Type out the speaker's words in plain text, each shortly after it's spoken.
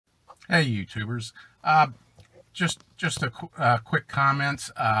Hey, YouTubers. Just a quick comments.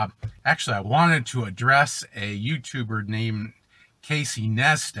 Actually, I wanted to address a YouTuber named Casey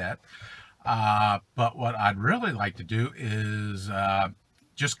Neistat, but what I'd really like to do is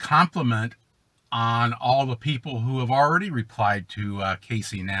just compliment on all the people who have already replied to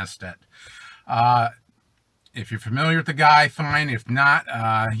Casey Neistat. If you're familiar with the guy, fine. If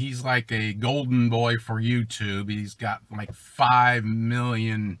not, he's like a golden boy for YouTube. He's got like 5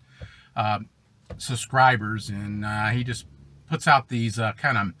 million subscribers, and he just puts out these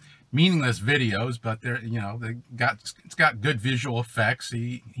kind of meaningless videos, but they're, it's got good visual effects.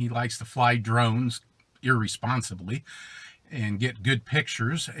 He likes to fly drones irresponsibly and get good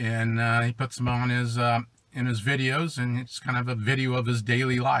pictures, and he puts them on his in his videos, and it's kind of a video of his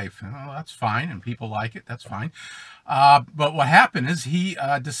daily life. Well, that's fine, and people like it. That's fine. But what happened is he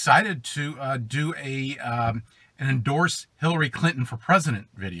decided to do an endorse Hillary Clinton for president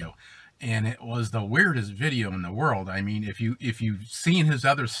video, and it was the weirdest video in the world. I mean, if you've seen his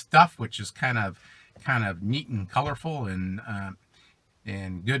other stuff, which is kind of neat and colorful and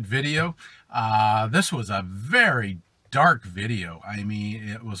good video, this was a very dark video. I mean,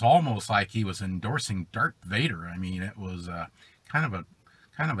 it was almost like he was endorsing Darth Vader. I mean, it was kind of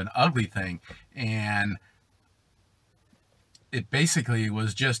an ugly thing, and it basically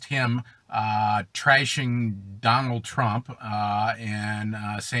was just him trashing Donald Trump and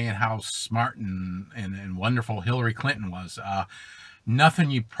saying how smart and wonderful Hillary Clinton was. Nothing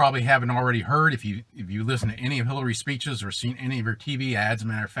you probably haven't already heard if you listen to any of Hillary's speeches or seen any of her TV ads.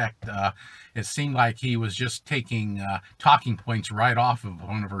 Matter of fact, it seemed like he was just taking talking points right off of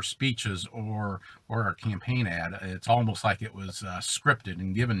one of her speeches or a campaign ad. It's almost like it was scripted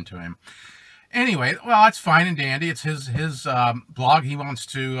and given to him. Anyway, well, that's fine and dandy. It's his blog. He wants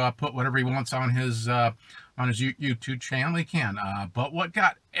to put whatever he wants on his YouTube channel. He can. But what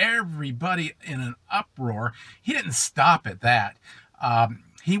got everybody in an uproar, he didn't stop at that.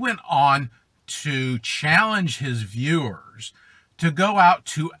 He went on to challenge his viewers to go out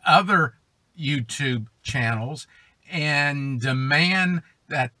to other YouTube channels and demand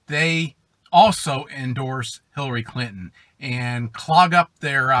that they also endorse Hillary Clinton and clog up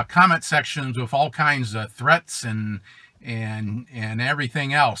their comment sections with all kinds of threats and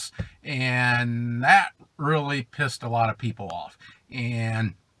everything else. And that really pissed a lot of people off.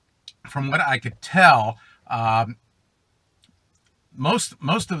 And from what I could tell, most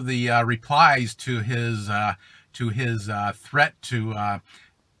of the replies to his threat to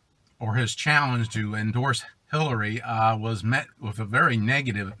or his challenge to endorse Hillary was met with a very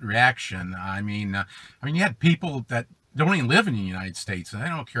negative reaction. I mean, you had people that don't even live in the United States, and they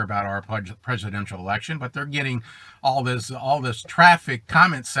don't care about our presidential election, but they're getting all this traffic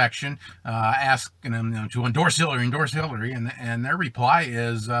comment section asking them to endorse Hillary, and their reply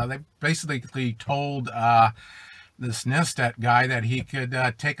is they basically told this Neistat guy that he could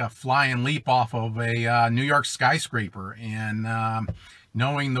take a flying leap off of a New York skyscraper. And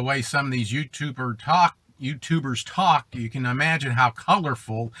knowing the way some of these YouTubers talk, you can imagine how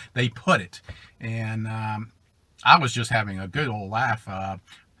colorful they put it. And I was just having a good old laugh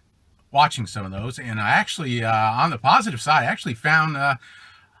watching some of those. And I actually, on the positive side, I actually found a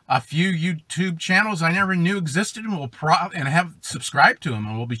few YouTube channels I never knew existed, and have subscribed to them,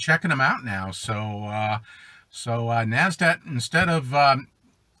 and we'll be checking them out now. So Neistat, instead of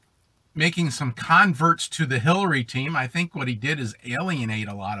making some converts to the Hillary team, I think what he did is alienate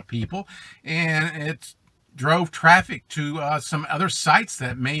a lot of people, and it drove traffic to some other sites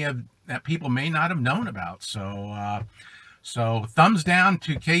that people may not have known about. So thumbs down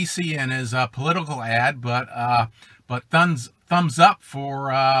to Casey and his political ad, but thumbs up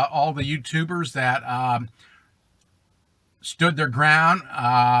for all the YouTubers that stood their ground,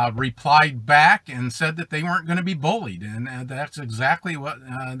 replied back, and said that they weren't going to be bullied. And that's exactly what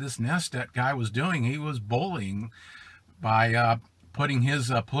this Neistat guy was doing. He was bullying by putting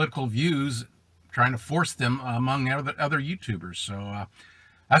his political views, trying to force them among other YouTubers. So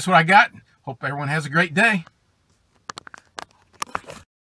that's what I got. Hope everyone has a great day.